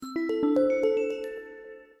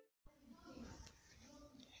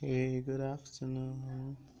Hey, good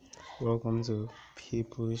afternoon. Welcome to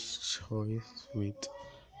People's Choice with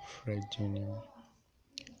Fred Jr.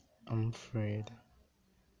 I'm Fred.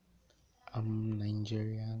 I'm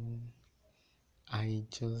Nigerian. I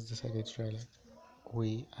just decided to try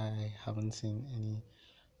I haven't seen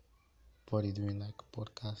anybody doing like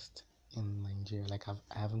podcast in Nigeria.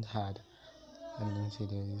 I haven't had anyone say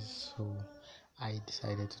this, so I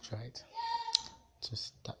decided to try it to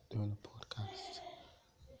start doing a podcast.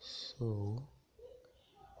 So,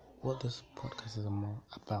 what this podcast is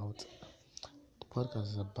about? The podcast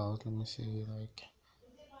is about, let me see,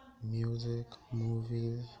 music,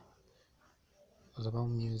 movies. It's about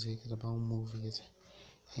music, it's about movies.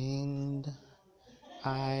 And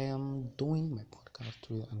I am doing my podcast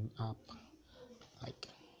with an app. Like,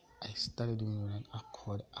 I started doing it with an app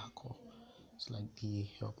called Anchor. So, they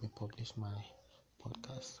help me publish my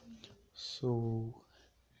podcast. So,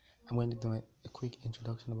 I'm going to do a quick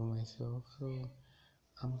introduction about myself. So,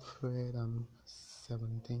 I'm Fred, I'm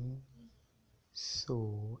 17.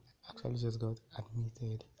 So, I actually just got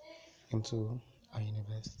admitted into a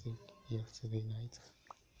university yesterday night.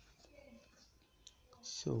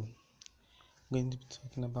 So, I'm going to be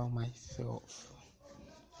talking about myself.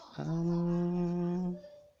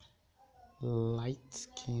 Light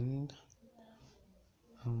skinned.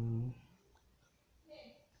 I'm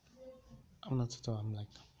not tall. I'm like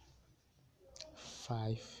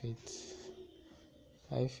 5 feet,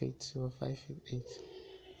 5 feet 2 or 5 feet 8,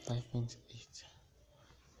 5.8.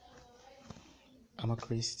 I'm a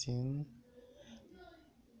Christian.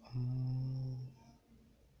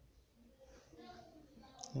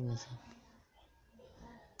 Let me see.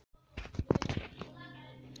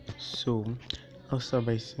 So, I'll start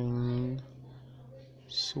by saying,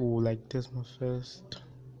 this is my first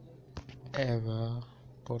ever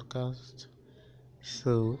podcast.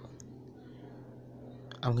 So,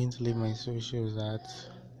 I'm going to leave my socials at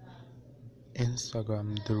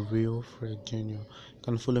Instagram, The Real Fred Jr. You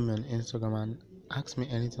can follow me on Instagram and ask me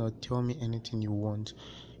anything or tell me anything you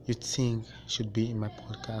think should be in my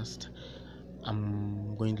podcast.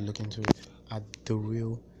 I'm going to look into it at The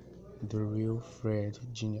Real Fred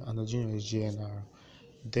Jr. And the Jr. is JNR.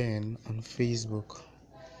 Then on Facebook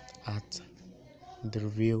at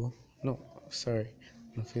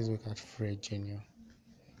on Facebook at Fred Jr.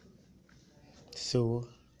 So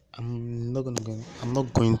I'm not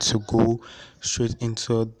going to go straight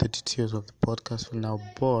into the details of the podcast for now,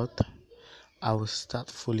 but I will start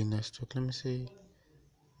fully next week. Let me say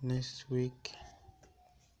next week.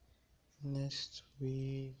 Next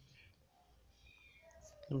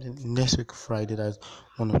week Friday. That's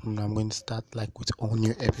one of them. I'm going to start with all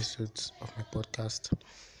new episodes of my podcast,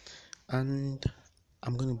 and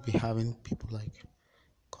I'm going to be having people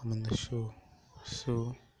come on the show.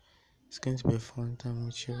 So it's going to be a fun time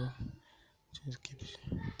with you. Just keep it.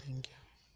 Thank you.